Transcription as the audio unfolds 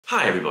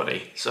Hi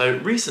everybody. So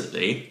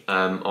recently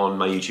on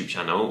my YouTube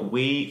channel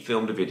we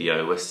filmed a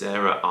video where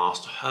Sarah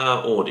asked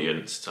her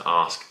audience to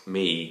ask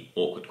me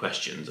awkward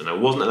questions, and I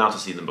wasn't allowed to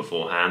see them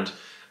beforehand.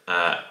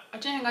 I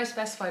don't think I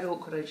specified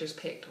awkward, I just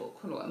picked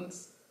awkward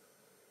ones.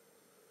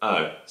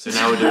 Oh, so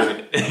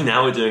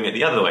now we're doing it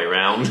the other way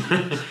around.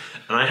 And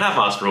I have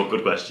asked for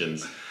awkward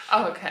questions.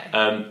 Oh, okay.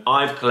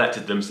 I've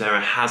collected them,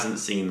 Sarah hasn't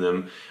seen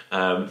them.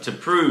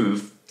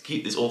 To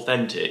keep this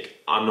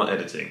authentic, I'm not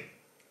editing.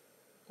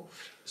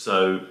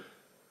 So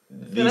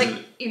these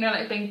like, you know,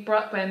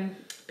 like when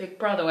Big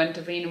Brother, when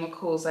Davina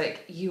McCall's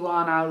like, "You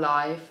are now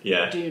live.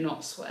 Yeah. Do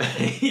not swear."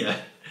 yeah,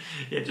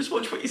 just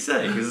watch what you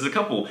say, because there's a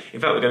couple.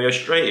 In fact, we're going to go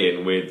straight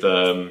in with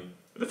a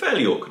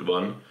fairly awkward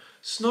one.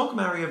 Snog,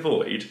 marry,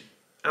 avoid.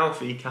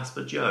 Alfie,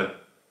 Casper, Joe.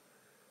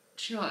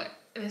 Do you know what?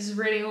 This is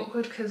really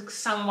awkward because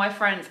some of my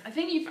friends, I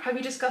think have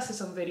you discussed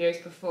this on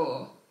videos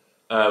before?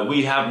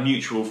 We have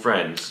mutual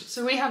friends.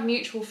 So we have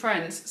mutual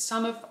friends.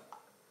 Some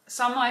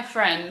of my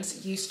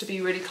friends used to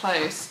be really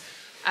close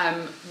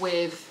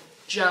with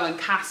Joe and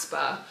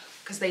Casper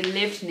because they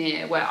lived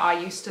near where I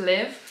used to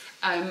live.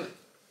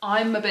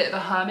 I'm a bit of a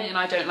hermit and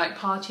I don't like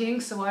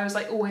partying, so I was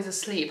like always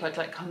asleep. I'd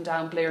like come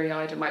down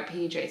bleary-eyed in my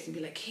PJs and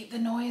be like, "Keep the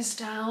noise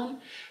down."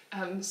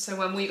 So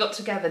when we got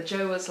together,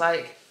 Joe was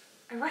like,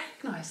 "I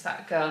recognise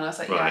that girl," and I was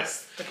like, Right.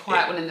 "Yes, the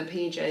quiet one in the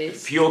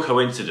PJs." Pure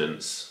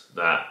coincidence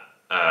that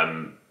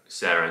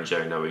Sarah and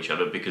Joe know each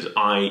other, because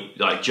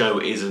Joe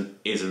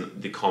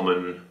isn't the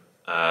common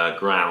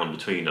ground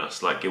between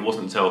us. Like, it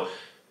wasn't until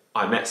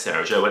I met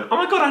Sarah, Joe went, "Oh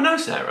my god, I know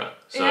Sarah."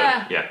 So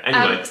yeah.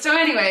 Anyway. So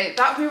anyway,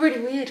 that would be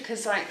really weird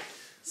because like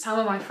some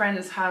of my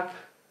friends have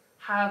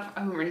I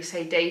wouldn't really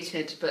say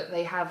dated, but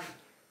they have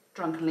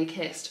drunkenly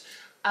kissed.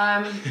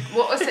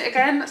 What was it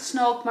again?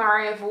 Snog,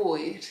 marry,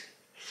 avoid.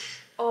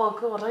 Oh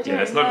god, I don't know.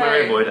 Yeah, Snog,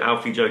 marry, avoid.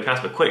 Alfie, Joe,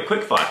 Casper.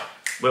 Quick fire.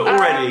 We're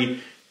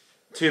already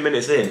 2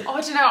 minutes in. Oh,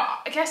 I don't know.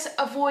 I guess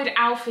avoid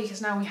Alfie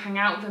because now we hang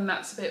out with him.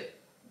 That's a bit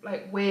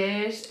like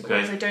weird. Okay.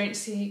 Because I don't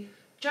see.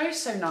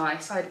 Joe's so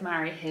nice. I'd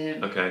marry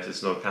him. Okay, so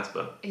Snog,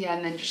 Casper. Yeah,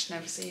 and then just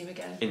never see him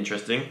again.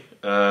 Interesting.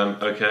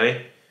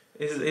 Okay.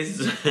 This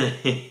is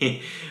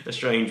a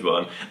strange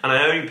one, and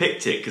I only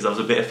picked it because I was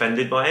a bit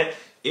offended by it.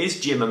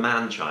 Is Jim a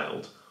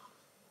man-child?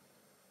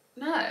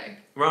 No.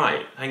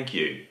 Right. Thank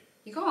you.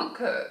 You can't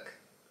cook.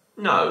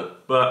 No,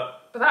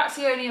 but that's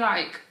the only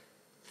like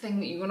thing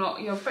that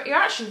you're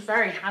actually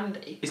very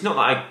handy. it's not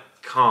that I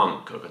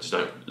can't cook. I just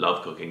don't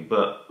love cooking.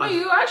 But No,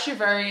 you're actually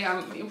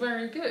you're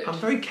very good. I'm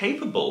very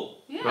capable.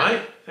 Yeah.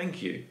 Right.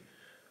 Thank you.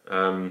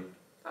 That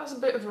was a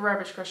bit of a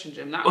rubbish question,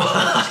 Jim. That Well,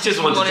 was I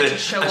just wanted to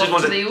show I just off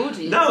wanted, to the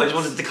audience. No, I just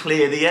wanted to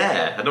clear the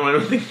air. I don't want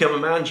anyone to think I'm a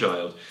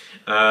man-child.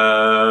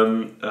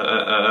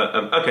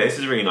 Okay, this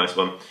is a really nice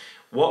one.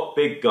 What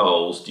big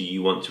goals do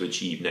you want to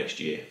achieve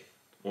next year,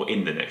 or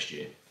in the next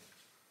year?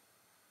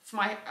 For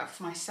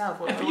myself,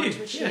 what Yeah, do for I want you.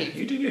 to achieve?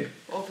 Yeah, you do you.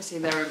 Obviously,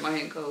 they're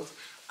my own goals.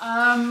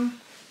 I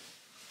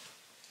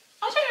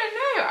don't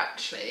know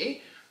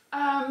actually.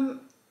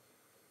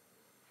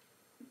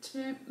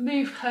 To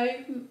move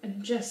home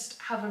and just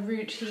have a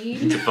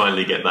routine. To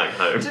finally get back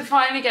home. To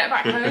finally get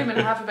back home and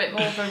have a bit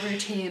more of a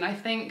routine. I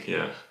think.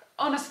 Yeah.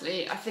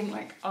 Honestly, I think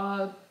like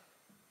our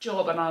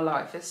job and our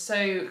life is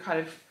so kind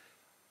of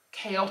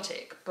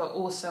chaotic, but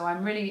also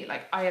I'm really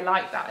like, I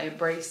like that, I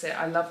embrace it,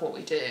 I love what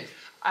we do.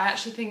 I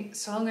actually think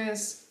so long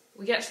as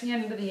we get to the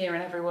end of the year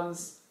and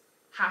everyone's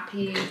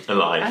happy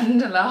alive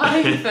and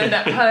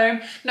at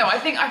home. No, I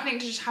think to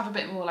just have a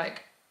bit more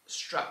like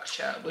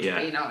structure would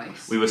be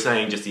nice. We were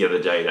saying just the other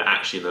day that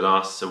actually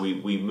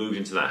we moved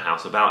into that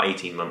house about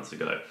 18 months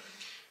ago.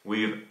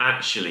 We've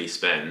actually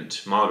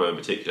Margot in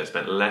particular,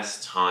 spent less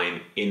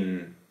time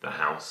in the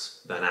house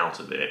than out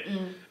of it.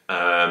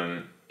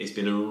 It's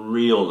been a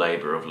real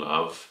labour of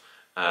love,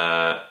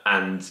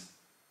 and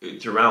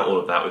throughout all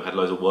of that we've had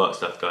loads of work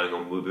stuff going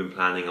on. We've been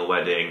planning a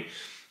wedding.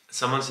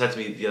 Someone said to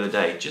me the other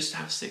day, just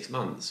have 6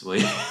 months where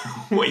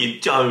you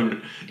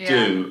don't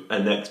do a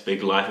next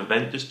big life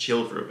event, just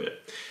chill for a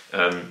bit.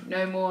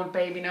 No more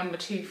baby number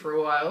 2 for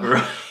a while.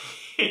 Right.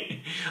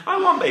 I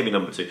want baby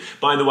number 2.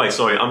 By the way,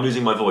 sorry, I'm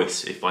losing my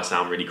voice if I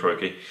sound really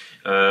croaky.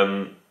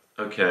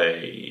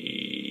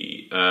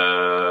 Okay.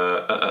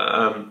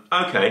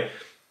 Okay.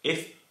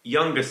 If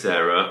younger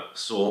Sarah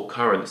saw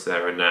current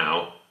Sarah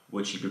now,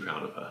 would she be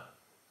proud of her?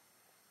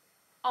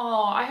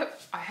 Oh, I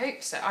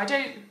hope so. I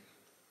don't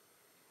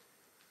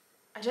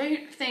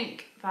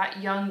think that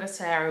younger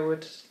Sarah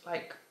would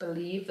like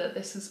believe that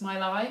this is my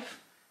life.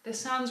 This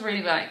sounds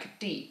really like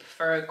deep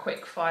for a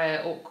quick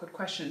fire awkward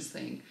questions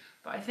thing,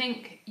 but I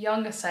think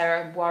younger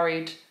Sarah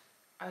worried.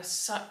 I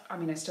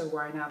still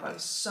worry now, but I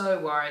was so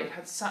worried,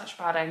 had such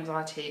bad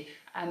anxiety,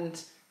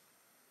 and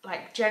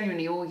like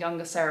genuinely all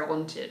younger Sarah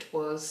wanted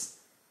was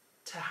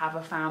to have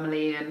a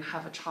family and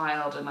have a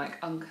child and like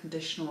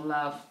unconditional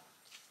love.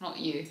 Not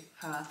you,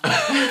 her.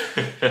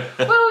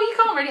 Well, you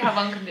can't really have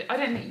I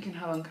don't think you can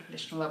have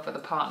unconditional love with a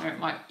partner.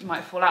 You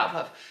might fall out of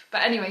love.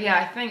 But anyway, yeah,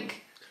 I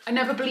think I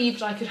never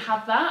believed I could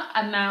have that,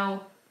 and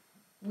now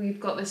we've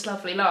got this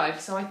lovely life.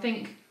 So I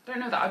don't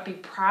know that I'd be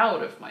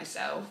proud of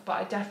myself, but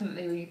I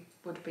definitely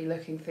would be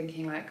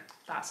thinking like,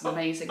 that's an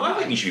amazing life. I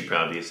think you should be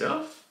proud of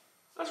yourself.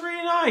 That's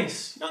really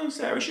nice. Young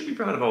Sarah should be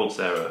proud of old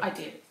Sarah.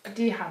 I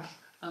do have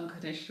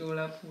unconditional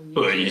love for you.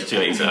 Well, you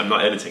said, I'm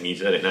not editing, you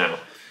said it now.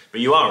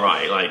 But you are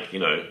right, like, you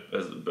know,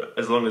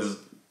 as long as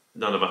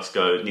neither of us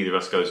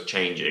goes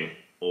changing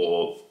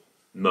or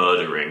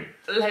murdering.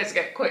 Let's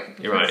get quick.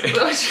 You're right.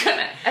 I was trying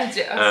to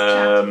edit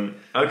us.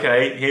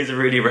 Okay, here's a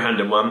really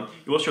random one.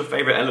 What's your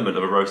favourite element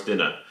of a roast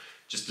dinner?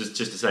 Just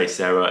to say,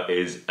 Sarah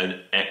is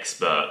an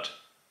expert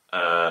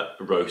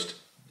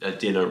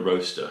dinner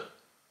roaster.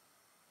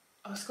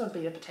 Oh, it's got to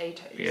be the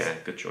potatoes. Yeah,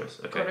 good choice.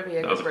 Okay, Got to be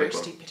a good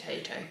roasty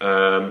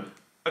potato.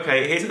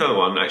 Okay, here's another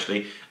one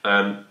actually.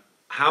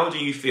 How do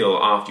you feel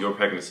after your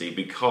pregnancy?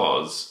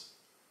 Because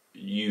do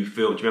you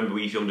remember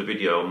we filmed a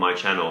video on my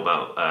channel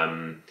about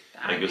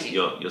like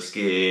your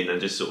skin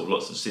and just sort of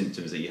lots of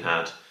symptoms that you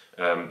had?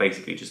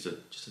 Basically, just an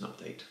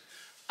update.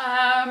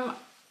 I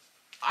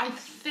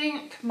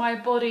think my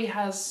body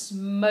has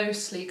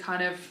mostly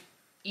kind of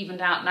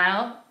evened out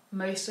now,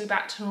 mostly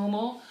back to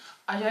normal.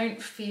 I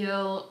don't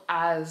feel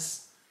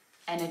as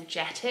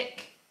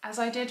energetic as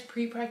I did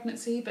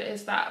pre-pregnancy, but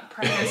is that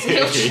pregnancy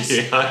or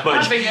just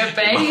having a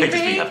baby? It might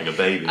just be having a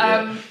baby,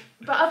 yeah.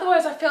 But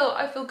otherwise, I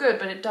feel good.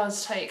 But it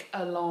does take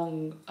a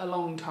long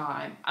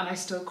time, and I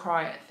still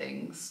cry at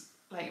things,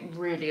 like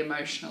really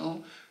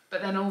emotional.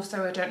 But then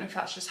also, I don't know if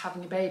that's just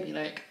having a baby.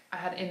 Like I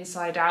had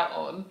Inside Out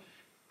on,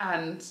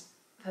 and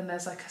then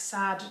there's like a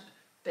sad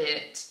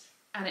bit,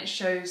 and it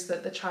shows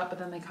that the child. But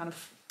then they kind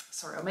of,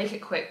 sorry, I'll make it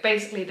quick.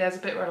 Basically, there's a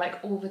bit where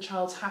like all the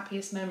child's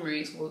happiest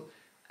memories were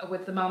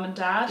with the mum and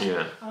dad.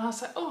 Yeah. And I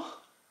was like, oh,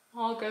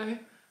 I'll go.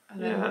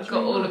 And then Yeah, I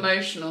got all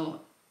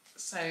emotional.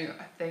 So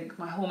I think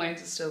my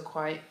hormones are still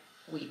quite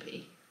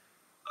weepy.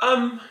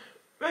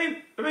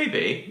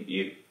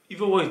 Maybe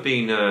you've always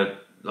been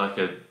like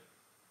a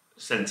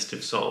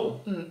sensitive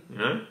soul, you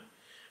know.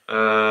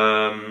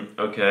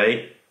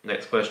 Okay,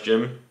 next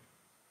question.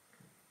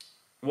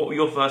 What were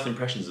your first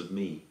impressions of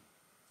me?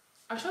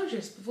 I've told you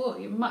this before.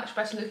 You're much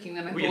better looking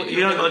than I thought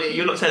you were going to be.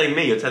 You're not telling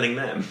me. You're telling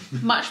them.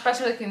 Much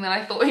better looking than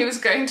I thought he was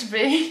going to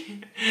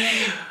be.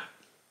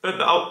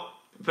 But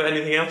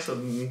anything else?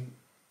 I'm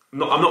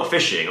not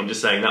fishing. I'm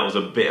just saying that was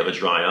a bit of a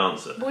dry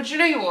answer. Well, do you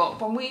know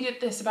what? When we did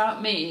this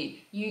about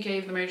me, you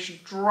gave the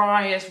most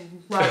driest,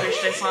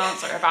 rubbishness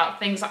answer about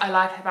things that I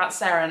like about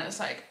Sarah, and it's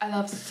like I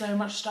love so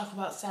much stuff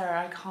about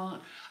Sarah.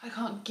 I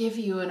can't give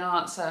you an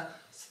answer.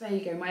 So there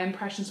you go. My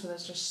impressions were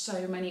there's just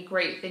so many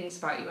great things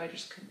about you. I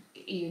just couldn't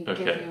even give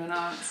you an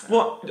answer.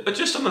 What?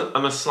 Just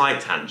on a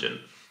slight tangent.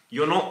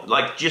 You're not,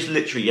 like, just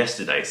literally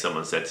yesterday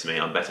someone said to me,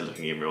 I'm better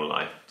looking in real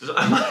life.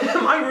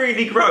 Am I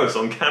really gross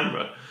on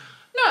camera?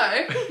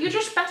 No, you're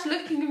just better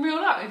looking in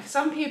real life.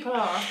 Some people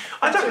are.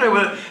 I don't know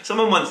whether...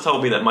 Someone once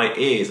told me that my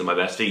ears are my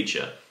best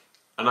feature.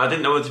 And I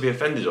didn't know whether to be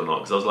offended or not,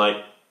 because I was like,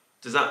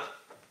 does that...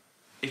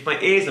 If my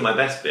ears are my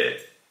best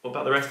bit, what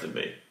about the rest of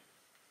me?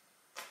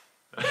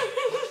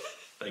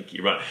 Thank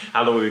you. Right,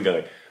 how long have we been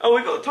going? Oh,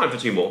 we've got time for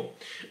 2 more.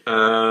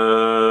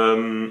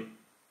 I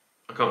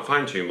can't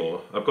find 2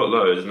 more. I've got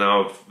loads.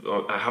 Now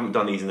I haven't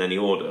done these in any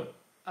order.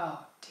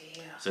 Oh,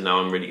 dear. So now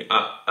I'm really...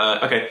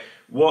 okay,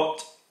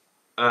 what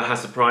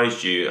has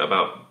surprised you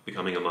about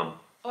becoming a mum?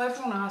 Oh,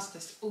 everyone asks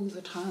this all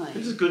the time.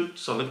 This is a good,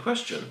 solid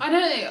question. I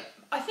know.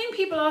 I think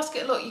people ask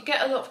it a lot. You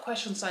get a lot of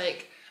questions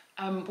like,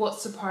 what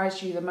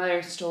surprised you the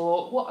most,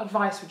 or what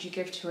advice would you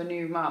give to a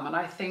new mum? And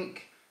I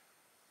think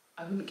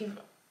I wouldn't give...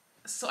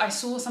 So I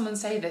saw someone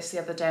say this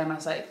the other day and I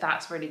was like,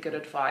 that's really good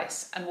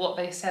advice. And what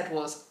they said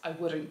was, I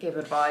wouldn't give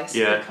advice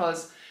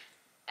because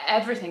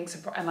everything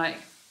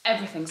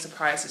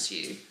surprises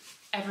you.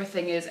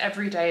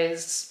 Every day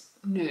is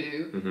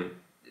new,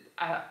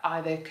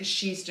 either because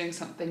she's doing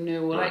something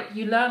new or like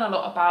you learn a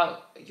lot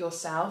about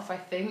yourself, I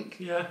think,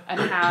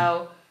 and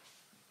how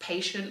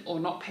patient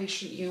or not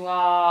patient you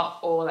are,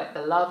 or like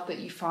the love that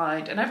you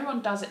find. And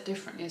everyone does it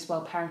differently as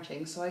well,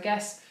 parenting. So I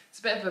guess it's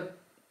a bit of a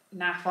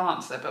naff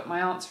answer, but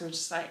my answer is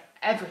just like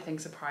everything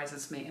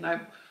surprises me, and I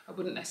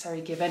wouldn't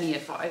necessarily give any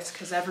advice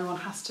because everyone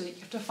you have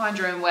to find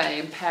your own way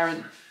and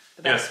parent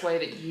the best way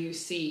that you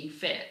see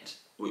fit.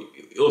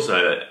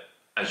 Also,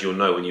 as you'll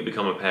know, when you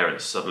become a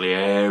parent, suddenly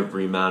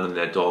every man and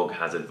their dog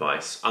has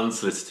advice,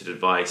 unsolicited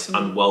advice,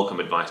 unwelcome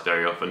advice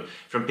very often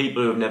from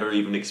people who have never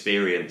even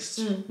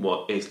experienced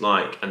what it's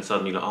like, and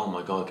suddenly like, oh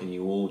my god, can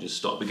you all just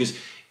stop? Because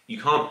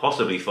you can't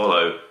possibly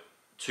follow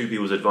 2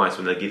 people's advice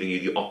when they're giving you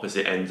the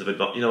opposite ends of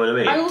advice. You know what I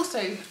mean? I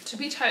also, to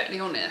be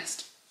totally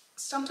honest,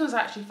 sometimes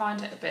I actually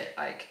find it a bit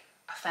like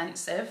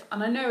offensive,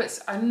 and I know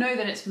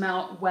that it's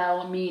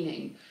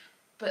well-meaning,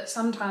 but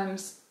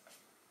sometimes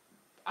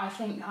I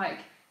think like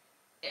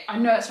I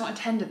know it's not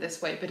intended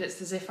this way, but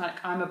it's as if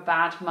like I'm a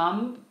bad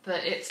mum.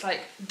 That it's like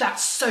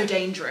that's so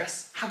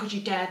dangerous. How could you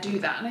dare do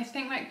that? And I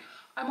think like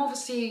I'm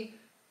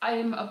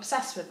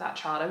obsessed with that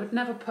child. I would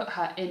never put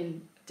her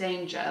in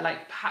danger.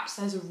 Like perhaps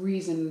there's a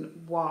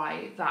reason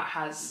why that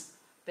has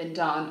been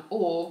done,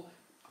 or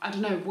I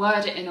don't know,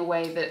 word it in a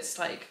way that's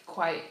like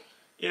quite...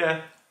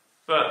 Yeah,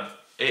 but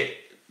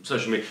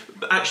social media.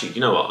 But actually,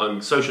 you know what?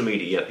 On social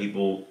media, yeah,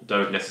 people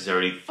don't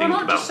necessarily think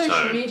not about just social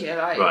tone. media,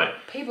 like Right.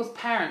 people's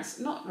parents.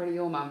 Not really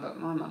your mum, but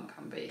my mum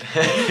can be.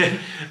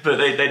 But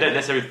they don't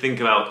necessarily think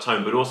about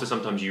tone. But also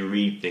sometimes you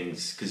read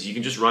things because you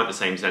can just write the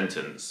same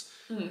sentence,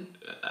 and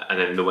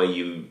then the way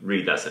you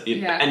read that.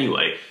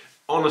 Anyway.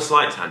 On a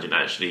slight tangent,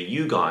 actually,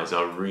 you guys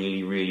are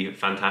really, really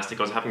fantastic.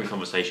 I was having a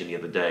conversation the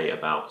other day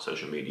about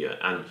social media,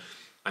 and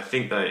I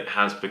think that it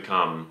has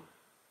become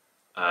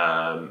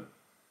a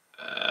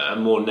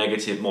more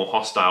negative, more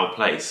hostile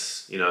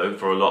place, you know,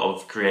 for a lot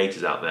of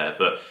creators out there.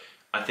 But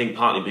I think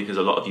partly because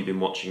a lot of you've been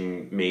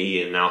watching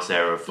me and now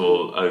Sarah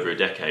for over a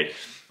decade.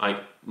 Like,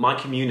 my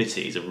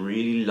community is a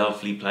really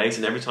lovely place,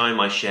 and every time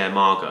I share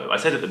Margot, I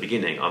said at the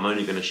beginning, I'm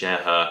only going to share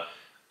her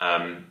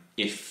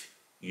if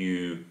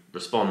you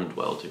respond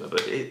well to her,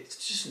 but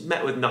it's just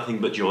met with nothing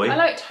but joy. I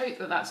like to hope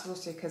that that's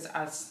also because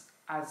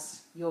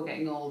as you're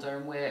getting older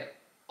and we're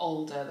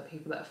older, the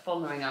people that are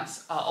following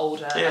us are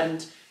older,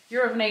 and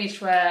you're of an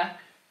age where,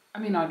 I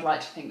mean, I'd like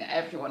to think that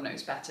everyone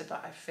knows better,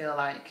 but I feel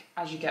like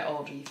as you get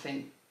older, you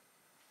think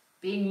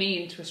being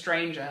mean to a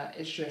stranger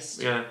is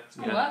just it's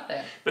not worth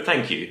it. But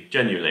thank you,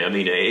 genuinely. I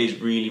mean, it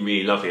is really,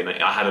 really lovely, and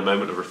I had a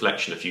moment of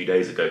reflection a few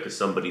days ago because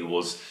somebody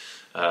was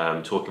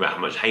talking about how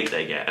much hate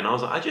they get, and I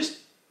was like, I just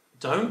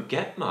don't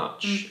get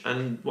much,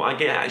 and what I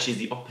get actually is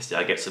the opposite.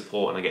 I get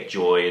support and I get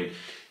joy. And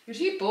you're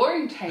too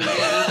boring, Tony.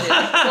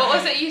 What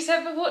was it you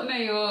said before? No,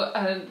 you're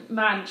a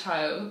man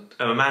child.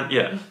 I'm a man,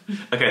 yeah.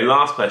 Okay,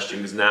 last question,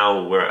 because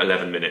now we're at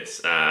 11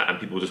 minutes and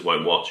people just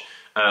won't watch.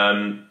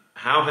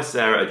 How has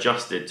Sarah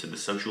adjusted to the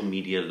social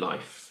media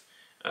life,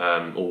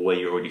 or were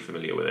you already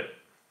familiar with it?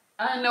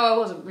 No, I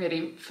wasn't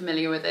really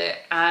familiar with it,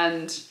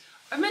 and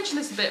I mentioned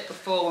this a bit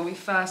before. When we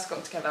first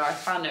got together, I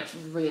found it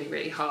really,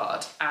 really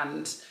hard,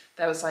 and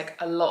there was like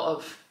a lot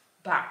of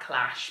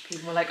backlash.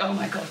 People were like, "Oh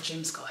my god,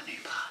 Jim's got a new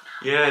partner."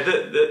 Yeah,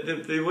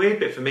 the weird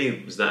bit for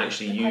me was that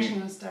actually the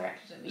question was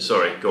directed at me.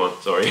 Sorry, go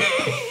on. Sorry.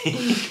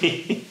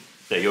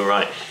 No, you're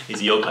right.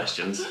 These are your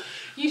questions.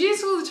 You do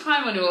this all the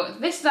time on your.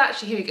 This is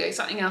actually, here we go.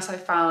 Something else I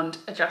found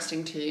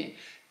adjusting to,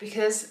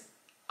 because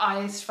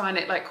I find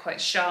it like quite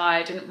shy.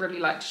 I didn't really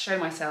like to show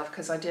myself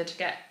because I did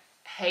get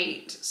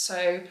hate.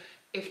 So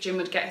if Jim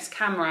would get his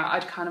camera out,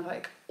 I'd kind of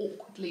like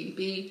awkwardly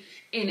be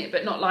in it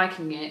but not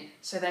liking it,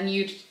 so then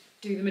you'd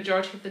do the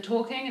majority of the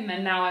talking, and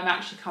then now I'm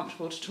actually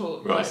comfortable to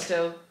talk. Right.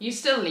 You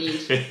still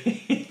lead.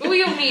 But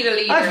we all need a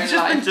leader I've in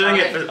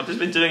life. I've just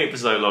been doing it for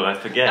so long, I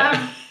forget.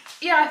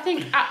 Yeah, I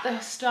think at the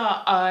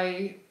start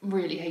I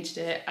really hated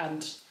it,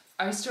 and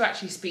I used to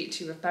actually speak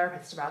to a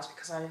therapist about it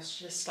because I was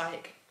just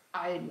like,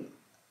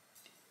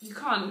 you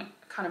can't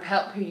kind of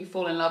help who you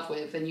fall in love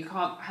with, and you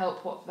can't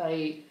help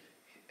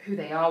who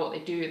they are, what they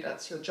do.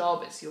 That's your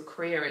job, it's your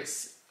career,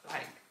 it's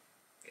like,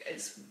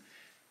 it's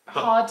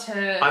hard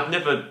to... I've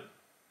never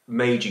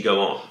made you go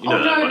on. You know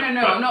no, that,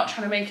 no, I'm not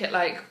trying to make it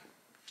like...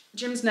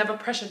 Jim's never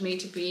pressured me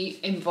to be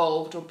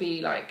involved or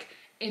be like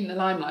in the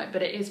limelight,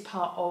 but it is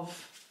part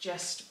of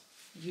just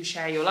you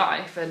share your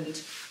life, and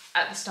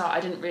at the start I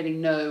didn't really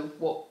know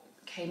what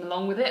came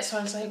along with it, so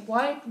I was like,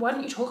 why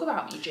don't you talk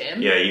about me,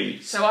 Jim? Yeah,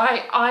 So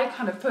I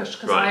kind of pushed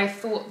because I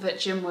thought that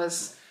Jim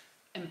was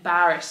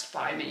embarrassed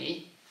by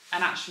me,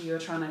 and actually you were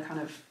trying to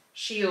kind of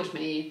shield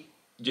me.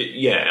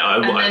 Yeah,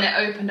 and then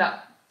it opened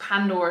up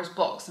Pandora's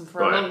box, and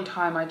for a long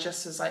time I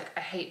just was like, I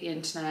hate the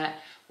internet,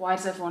 why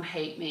does everyone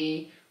hate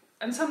me?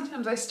 And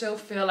sometimes I still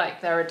feel like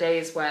there are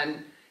days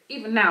when,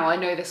 even now, I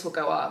know this will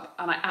go up,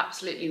 and I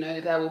absolutely know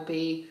there will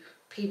be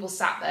people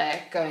sat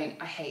there going,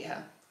 I hate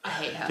her, I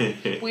hate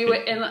her. We were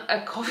in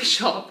a coffee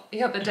shop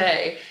the other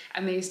day,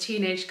 and these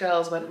teenage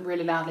girls went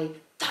really loudly,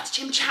 that's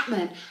Jim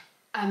Chapman.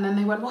 And then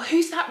they went, well,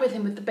 who's that with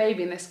him with the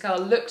baby? And this girl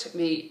looked at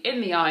me in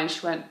the eye and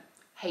she went,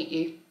 hate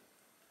you.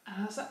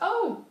 And I was like,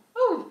 oh,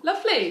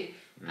 lovely.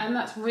 And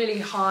that's really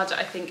hard,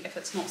 I think, if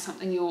it's not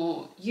something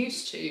you're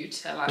used to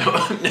like...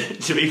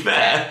 To be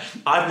fair,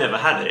 I've never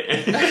had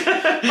it.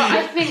 But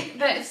I think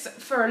that it's,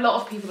 for a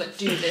lot of people that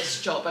do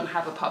this job and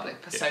have a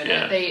public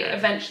persona,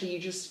 eventually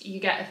you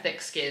get a thick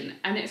skin,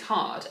 and it's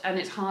hard. And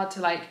it's hard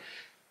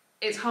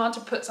to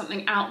put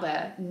something out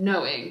there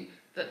knowing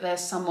that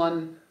there's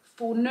someone,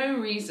 for no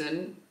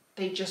reason,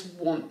 they just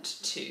want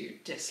to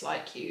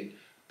dislike you.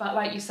 But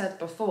like you said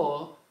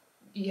before,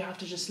 you have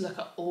to just look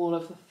at all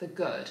of the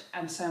good,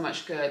 and so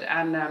much good.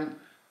 And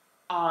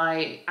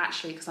I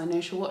actually, because I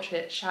know she'll watch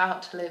it, shout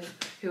out to Liv,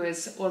 who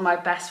is one of my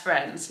best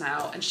friends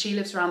now, and she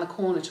lives around the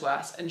corner to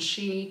us, and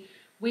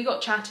we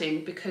got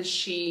chatting because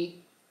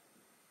she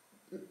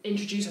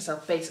introduced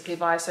herself basically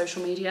via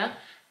social media,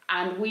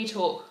 and we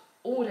talk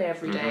all day,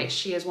 every day.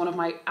 She is one of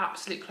my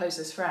absolute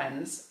closest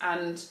friends,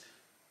 and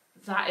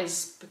that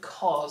is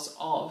because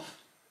of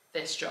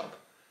this job.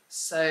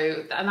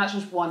 So, and that's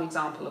just one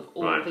example of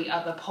all the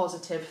other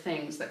positive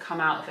things that come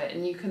out of it.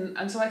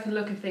 And so I can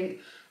look and think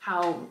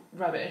how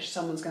rubbish,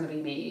 someone's going to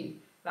be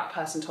mean. That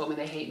person told me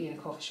they hate me in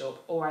a coffee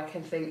shop. Or I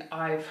can think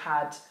I've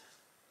had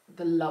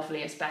the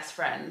loveliest best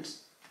friend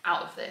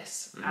out of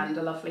this and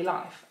a lovely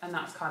life. And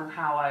that's kind of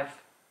how I've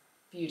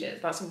viewed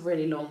it. That's a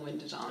really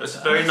long-winded answer. That's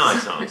a very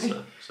nice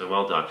answer, so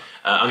well done.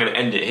 I'm going to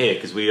end it here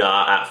because we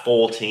are at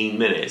 14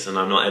 minutes and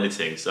I'm not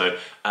editing, so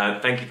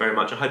thank you very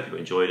much. I hope you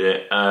enjoyed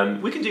it.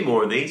 We can do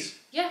more of these.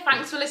 Yeah,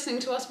 thanks for listening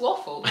to us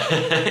waffle.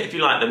 If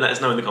you like them, let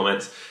us know in the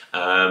comments.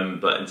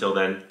 But until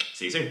then,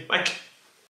 see you soon. Bye.